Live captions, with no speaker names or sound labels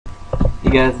Hey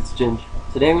guys, it's Gimp.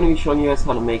 Today I'm going to be showing you guys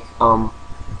how to make something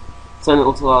that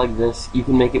looks a lot like this. You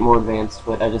can make it more advanced,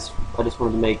 but I just wanted to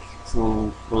make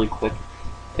something really quick.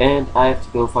 And I have to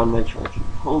go find my charger.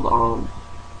 Hold on.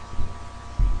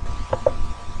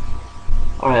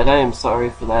 Alright, I am sorry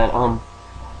for that.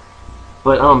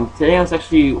 Today I was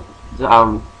actually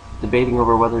debating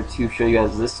over whether to show you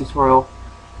guys this tutorial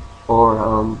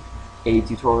or a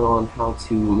tutorial on how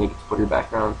to make a Twitter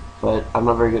background. But I'm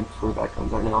not very good at Twitter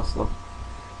backgrounds right now, so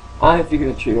I figured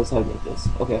I'd show you guys how to make this.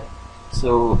 Okay,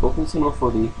 so open Cinema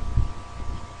 4D,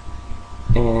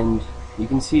 and you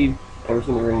can see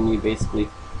everything that we're going to need basically.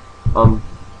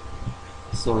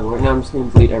 So right now I'm just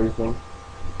going to delete everything.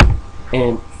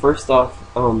 And first off,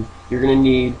 you're going to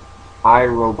need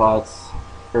iRobots,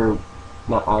 or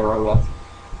not iRobots.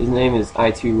 His name is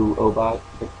i2robot.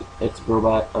 It's a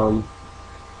robot.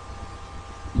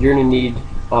 You're going to need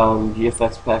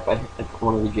GFX pack by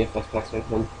one of the GFX packs by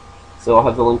him. So I'll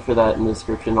have the link for that in the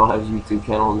description. I'll have his YouTube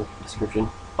channel in the description.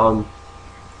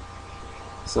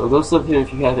 So go sub him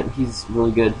if you haven't. He's really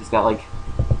good. He's got like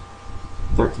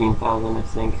 13,000, I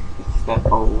think. He's got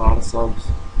a lot of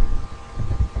subs.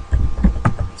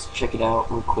 Let's check it out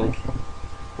real quick. I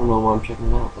don't know why I'm checking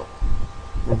it out, but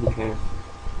who cares?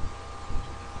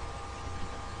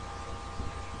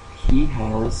 He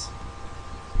has...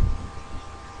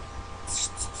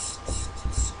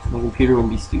 My computer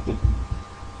wouldn't be stupid.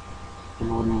 It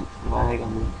wouldn't lag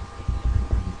on me.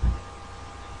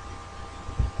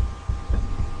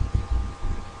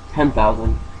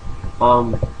 $10,000.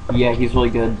 Yeah, he's really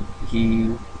good.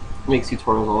 He makes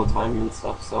tutorials all the time and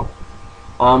stuff, so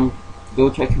go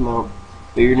check him out.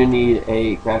 But you're gonna need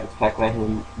a graphics pack by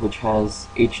him which has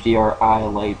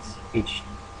HDRI lights.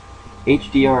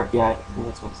 HDR, yeah, I think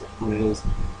that's what it is.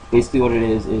 Basically what it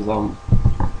is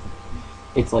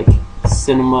it's like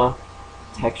cinema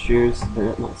textures,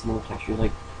 or not cinema textures,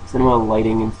 like cinema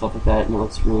lighting and stuff like that, and it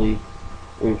looks really,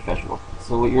 really professional.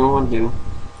 So what you're going to want to do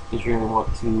is you're going to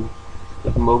want to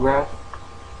click MoGraph,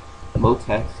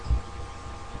 MoText,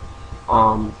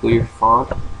 go to your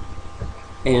font,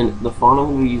 and the font I'm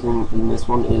going to be using in this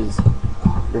one is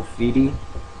Graffiti.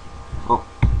 Oh,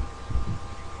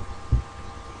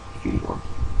 Graffiti one.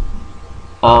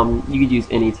 You could use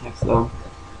any text though.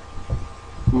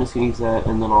 I'm just going to use that,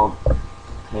 and then I'll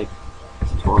type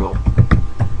tutorial.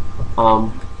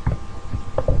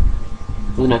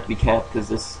 Doesn't have to be capped because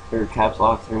this, or caps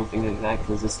locks or anything like that,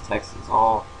 because this text is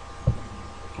all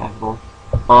capital.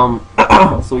 So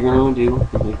what you're going to do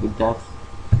is make the depth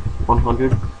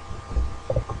 100, and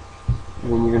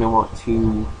then you're going to want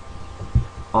to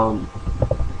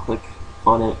click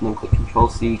on it and then click Control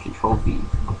C, Control V.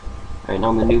 Alright, now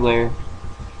on the new layer,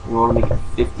 you want to make it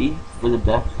 50 for the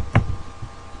depth,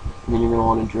 and then you're going to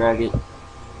want to drag it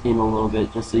in a little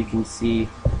bit just so you can see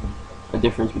a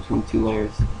difference between two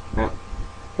layers. Right?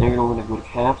 Then you're going to want to go to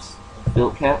caps,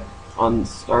 fill cap on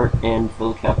start, and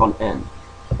fill cap on end.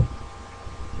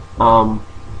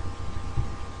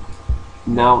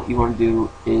 Now what you want to do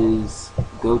is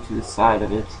go to the side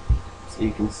of it so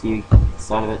you can see the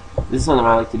side of it. This is something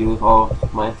I like to do with all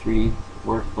of my 3D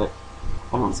work, but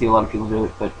I don't see a lot of people do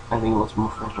it, but I think it looks more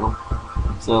professional.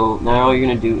 So now all you're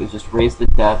going to do is just raise the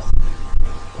depth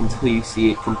until you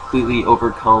see it completely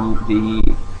overcome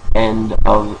the end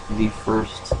of the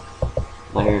first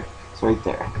layer. It's right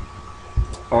there.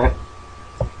 Alright.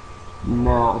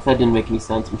 Now, if that didn't make any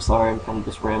sense, I'm sorry, I'm kind of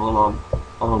just rambling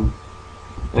on.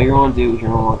 What you're going to do is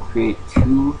you're going to want to create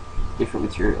 2 different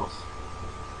materials.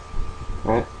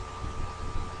 Alright?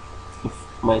 If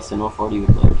my Cinema 4D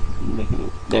would load,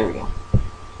 there we go.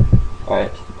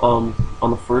 Alright, on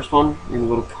the first one, you're going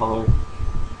to go to color.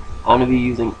 I'm going to be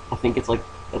using, I think it's like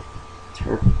a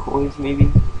turquoise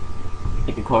maybe?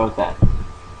 Like a color like that.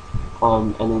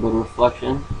 And then go to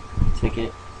reflection, tick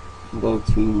it, and go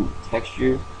to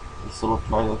texture, this little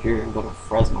triangle here, and go to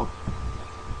Fresnel.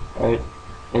 Alright,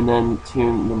 and then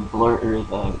tune the blur, or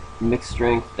the mix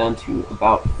strength down to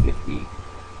about 50.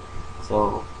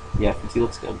 So, yeah, 50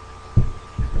 looks good.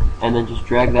 And then just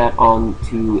drag that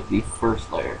onto the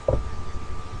first layer.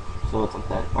 So it's like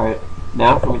that. Alright,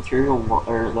 now for material one,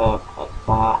 or the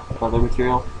other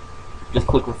material, just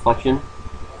click reflection,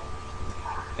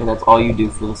 and that's all you do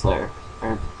for this layer.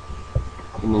 Right?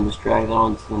 And then just drag that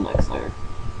on to the next layer.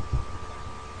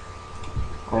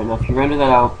 Alright, now if you render that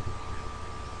out,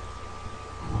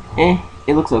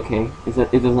 it looks okay. It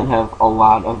doesn't have a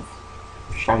lot of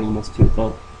shininess to it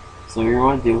though. So what you're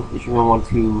going to do is you're going to want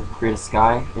to create a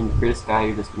sky, and to create a sky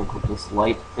you're just going to click this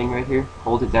light thing right here,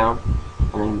 hold it down,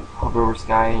 and then hover over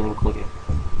sky and then click it.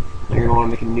 Now you're going to want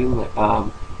to make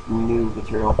a new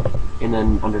material, and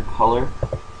then under color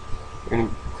you're going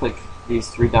to click these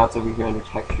three dots over here under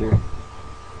texture.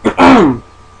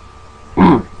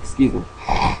 Excuse me.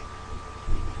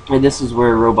 And this is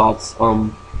where robots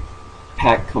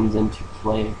pack comes into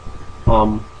play.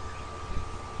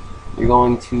 You're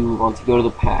going to want to go to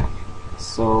the pack.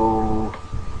 So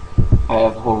I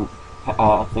have a whole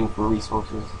thing for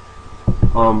resources.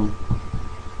 I'm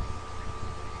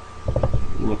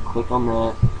going to click on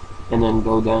that and then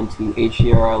go down to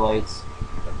HDRI lights,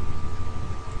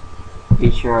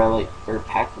 HDRI light, or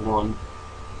pack 1,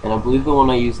 and I believe the one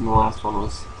I used in the last one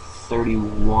was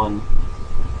 31.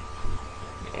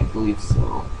 I believe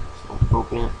so. So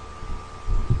open it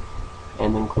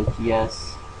and then click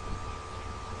yes,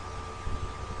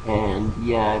 and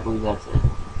yeah, I believe that's it.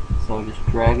 So just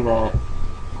drag that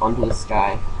onto the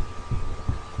sky.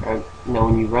 Alright, now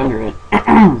when you render it,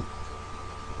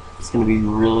 it's going to be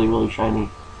really, really shiny,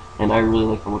 and I really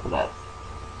like the look of that.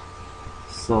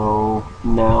 So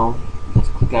now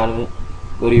just click out of it,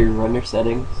 go to your render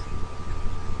settings,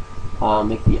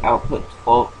 make the output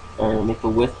 12, or make the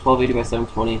width 1280 by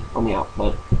 720 on the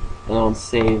output, and on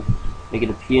save, make it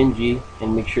a PNG,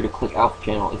 and make sure to click alpha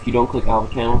channel. If you don't click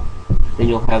alpha channel, then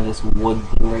you'll have this wood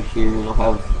thing right here, and you'll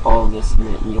have all of this in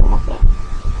it, and you don't want that.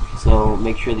 So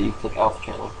make sure that you click alpha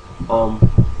channel.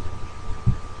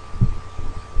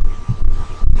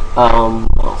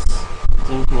 What else? Is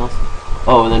there anything else?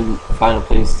 Oh, and then find a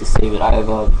place to save it. I have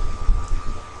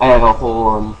a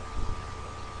whole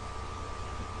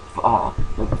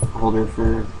like folder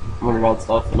for rendered out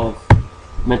stuff, and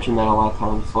I've mentioned that a lot of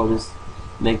times. So I'll just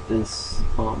make this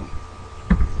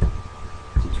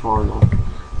tutorial.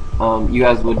 You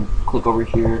guys would click over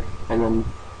here and then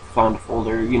find a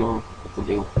folder. You know what to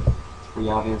do. It's pretty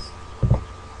obvious.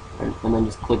 And then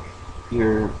just click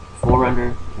your full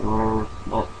render, or whatever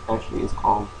that actually is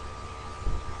called.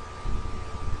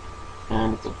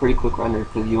 And it's a pretty quick render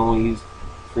because you only use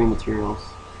 3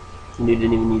 materials. You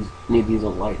didn't even need to use a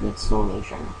light, and it's still really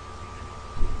shiny.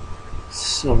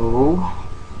 So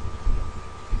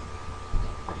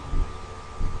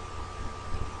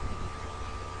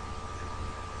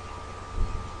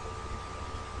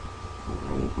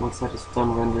once that is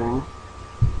done rendering,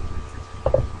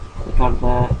 click out of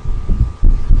that,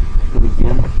 go to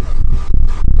Gimp,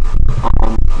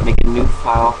 make a new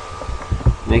file,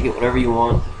 make it whatever you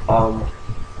want.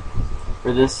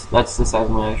 For this, that's the size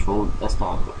of my actual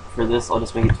desktop. For this, I'll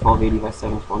just make it 1280 by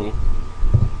 720.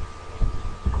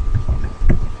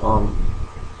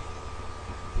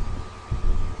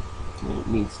 And it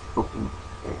needs open.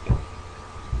 There we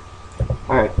go.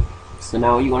 Alright, so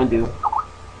now what you want to do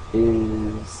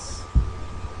is,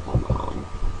 hold on.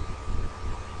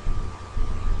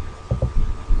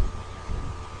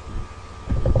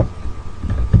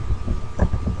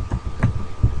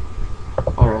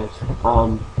 Alright,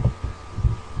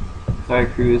 sorry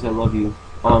Cruz, I love you.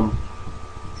 So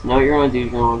now what you're going to do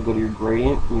is you're going to go to your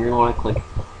gradient, and you're going to want to click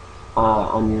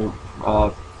on your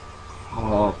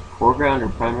foreground or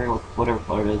primary, whatever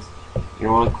color it is. You're going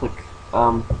to want to click,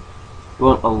 you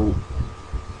want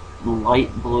a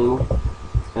light blue,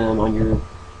 and on your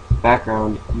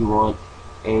background you want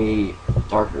a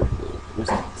darker blue,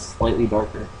 just slightly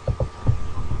darker.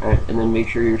 Alright, and then make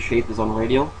sure your shape is on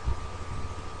radial,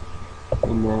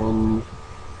 and then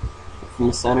from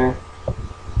the center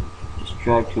just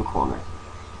drag to a corner,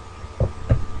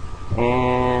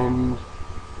 and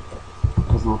that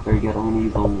doesn't look very good. I'm going to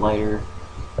use a lighter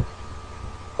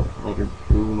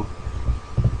blue,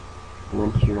 and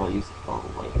then here I'll use a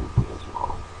lighter blue as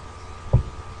well.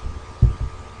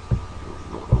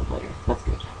 A little lighter. That's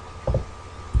good.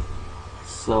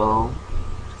 So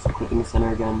just click in the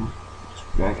center again,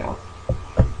 just drag out.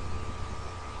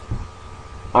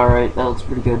 Alright, that looks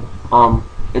pretty good.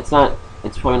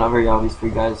 It's probably not very obvious for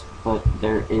you guys, but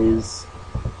there is,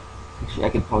 actually I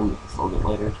could probably make this a little bit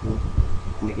lighter to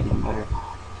make it even better.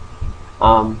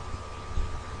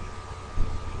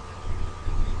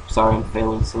 Sorry, I'm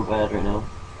failing so bad right now.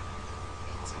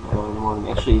 It's kind of early in the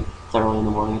morning. Actually, it's not early in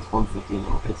the morning, it's 1:50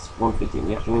 now. It's 1:50 in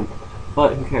the afternoon.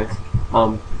 But who cares?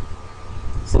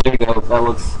 So there you go, that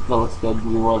looks good.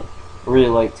 You want a really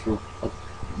light to a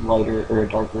lighter or a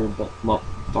darker, but not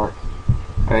dark.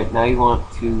 Alright, now you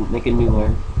want to make a new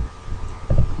layer.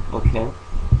 Okay.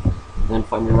 Then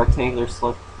find your rectangular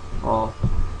select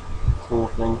tool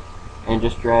thing, and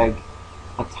just drag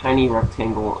a tiny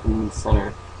rectangle in the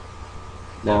center.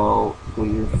 Now go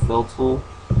to your fill tool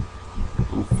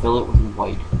and fill it with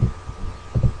white.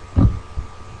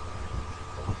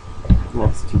 And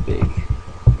that's too big.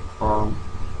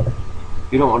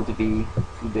 You don't want it to be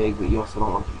too big, but you also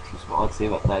don't want it to be too small. I'd say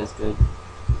about that is good.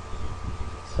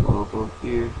 So I'll go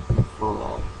here and fill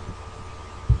that.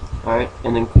 Alright,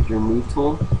 and then click your move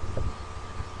tool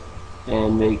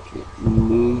and make it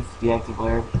move the active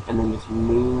layer, and then just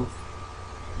move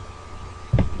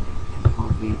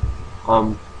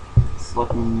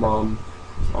select none.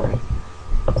 Sorry.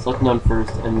 Select none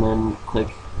first, and then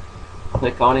click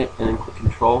on it, and then click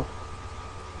Control,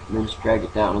 and then just drag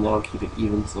it down, and that'll keep it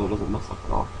even so it doesn't mess up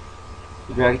at all.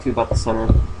 So drag it to about the center.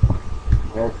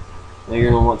 Right. Now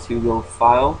you're gonna want to go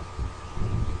File,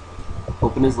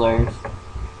 open as layers,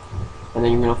 and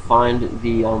then you're gonna find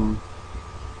the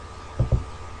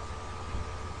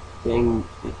thing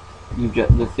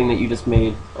that you just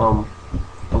made. I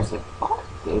was like, oh,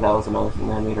 that was another thing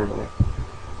that I made earlier.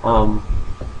 And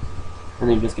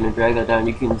then you're just gonna drag that down.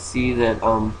 You can see that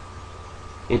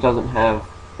it doesn't have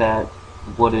that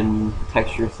wooden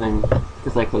texture thing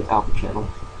because I clicked Alpha Channel.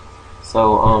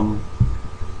 So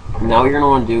now what you're gonna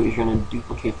want to do is you're gonna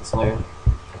duplicate this layer,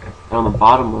 and on the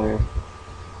bottom layer,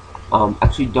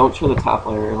 actually don't show the top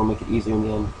layer, it'll make it easier in the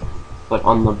end. But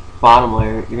on the bottom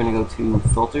layer, you're gonna go to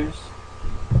Filters,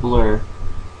 Blur,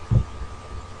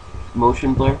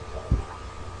 Motion Blur,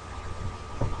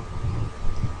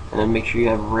 and then make sure you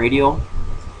have radial,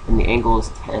 and the angle is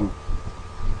 10.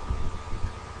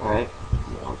 Alright,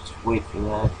 I'll just wait for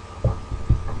that.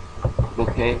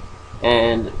 Okay,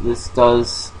 and this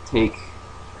does take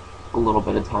a little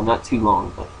bit of time, not too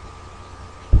long, but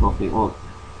hopefully it won't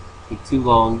take too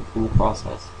long in the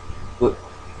process. But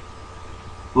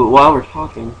while we're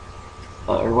talking,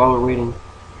 or while we're waiting,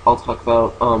 I'll talk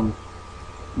about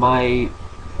my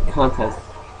contest.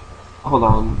 Hold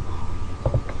on.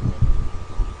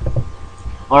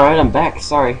 Alright, I'm back,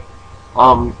 sorry.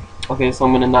 Okay, so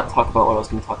I'm gonna not talk about what I was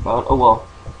gonna talk about. Oh well.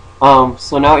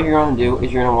 So now what you're gonna do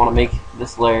is you're gonna want to make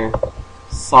this layer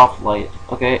soft light,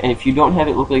 okay? And if you don't have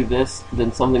it look like this,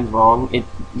 then something's wrong. It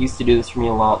used to do this for me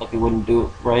a lot, like it wouldn't do it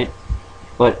right.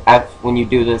 But when you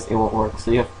do this, it won't work.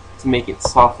 So you have to make it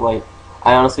soft light.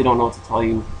 I honestly don't know what to tell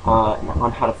you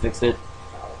on how to fix it,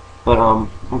 but I'm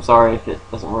sorry if it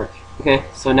doesn't work. Okay,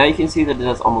 so now you can see that it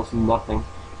does almost nothing.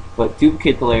 But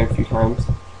duplicate the layer a few times,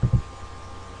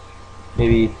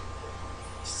 maybe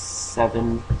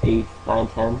 7, 8, 9,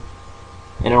 10,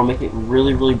 and it'll make it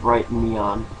really, really bright and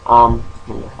neon.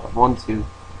 Here we have 1, 2,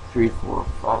 3, 4,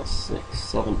 5, 6,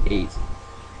 7, 8.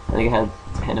 I think I had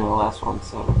 10 in the last one,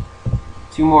 so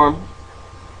 2 more.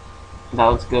 That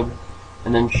looks good.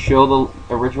 And then show the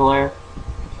original layer,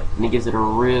 and it gives it a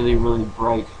really, really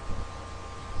bright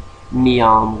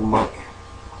neon look,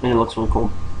 and it looks really cool.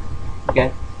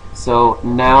 Okay, so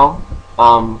now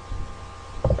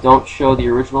don't show the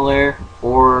original layer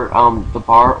or the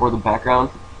bar or the background.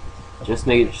 Just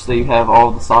make it so you have all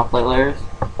the soft light layers,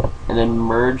 and then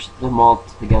merge them all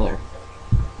together.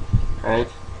 Right?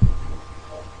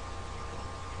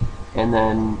 And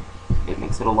then it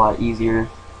makes it a lot easier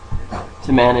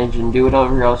to manage and do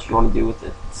whatever else you want to do with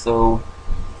it. So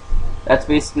that's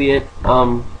basically it.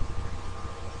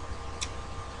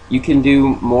 You can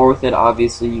do more with it.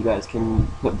 Obviously, you guys can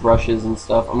put brushes and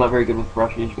stuff. I'm not very good with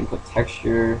brushes. You can put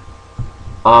texture.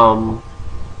 You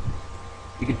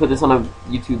could put this on a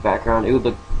YouTube background. It would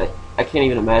look. I can't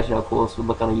even imagine how cool this would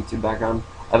look on a YouTube background.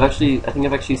 I think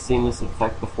I've actually seen this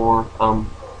effect before. For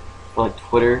like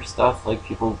Twitter stuff, like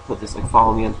people put this like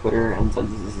follow me on Twitter, and so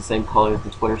this is the same color as the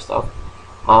Twitter stuff.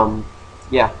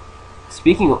 Yeah.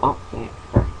 Speaking of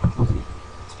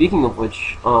Speaking of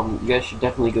which, you guys should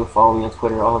definitely go follow me on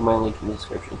Twitter. I'll have my link in the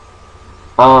description.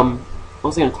 What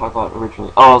was I going to talk about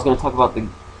originally? Oh, I was going to talk about the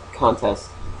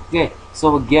contest. Okay,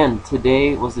 so again,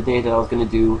 today was the day that I was going to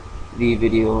do the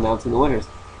video announcing the winners.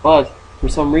 But, for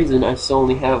some reason, I still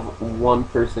only have one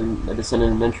person that is sent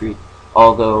in an entry.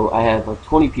 Although I have like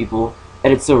 20 people,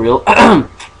 and it's so real,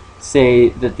 say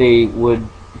that they would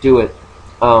do it.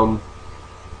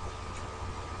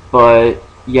 But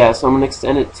yeah, so I'm going to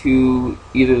extend it to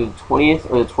either the 20th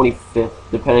or the 25th,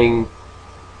 depending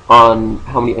on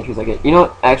how many entries I get. You know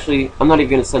what, actually, I'm not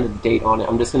even going to send a date on it.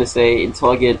 I'm just going to say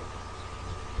until I get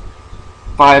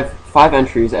five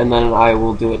entries, and then I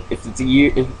will do it. If it's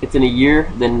in a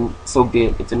year, then so be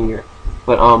it, it's in a year.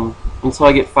 But until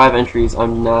I get 5 entries,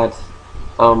 I'm not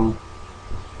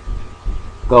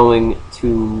going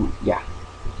to, yeah,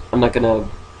 I'm not going to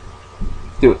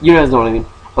do it. You guys know what I mean.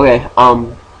 Okay,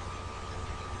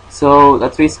 so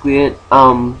that's basically it.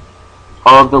 I'll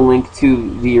have the link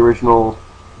to the original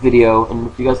video, and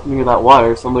if you guys can hear that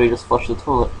water, somebody just flushed the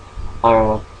toilet,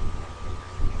 or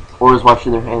is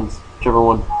washing their hands, whichever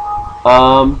one.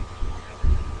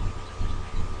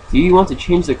 Do you want to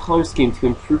change the color scheme to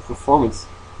improve performance?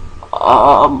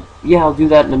 Yeah, I'll do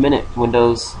that in a minute.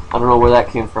 Windows, I don't know where that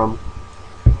came from,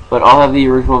 but I'll have the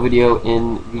original video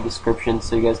in the description,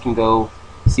 so you guys can go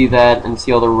see that and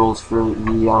see all the rules for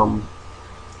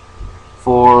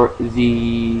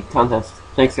the contest.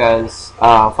 Thanks, guys.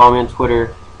 Follow me on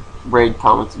Twitter, rate,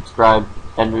 comment, subscribe,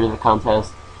 enter the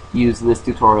contest. Use this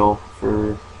tutorial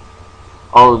for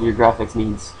all of your graphics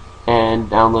needs, and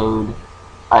download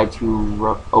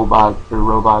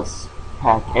robots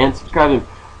pack and subscribe.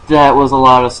 That was a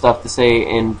lot of stuff to say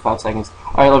in 5 seconds.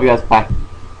 Alright, love you guys. Bye.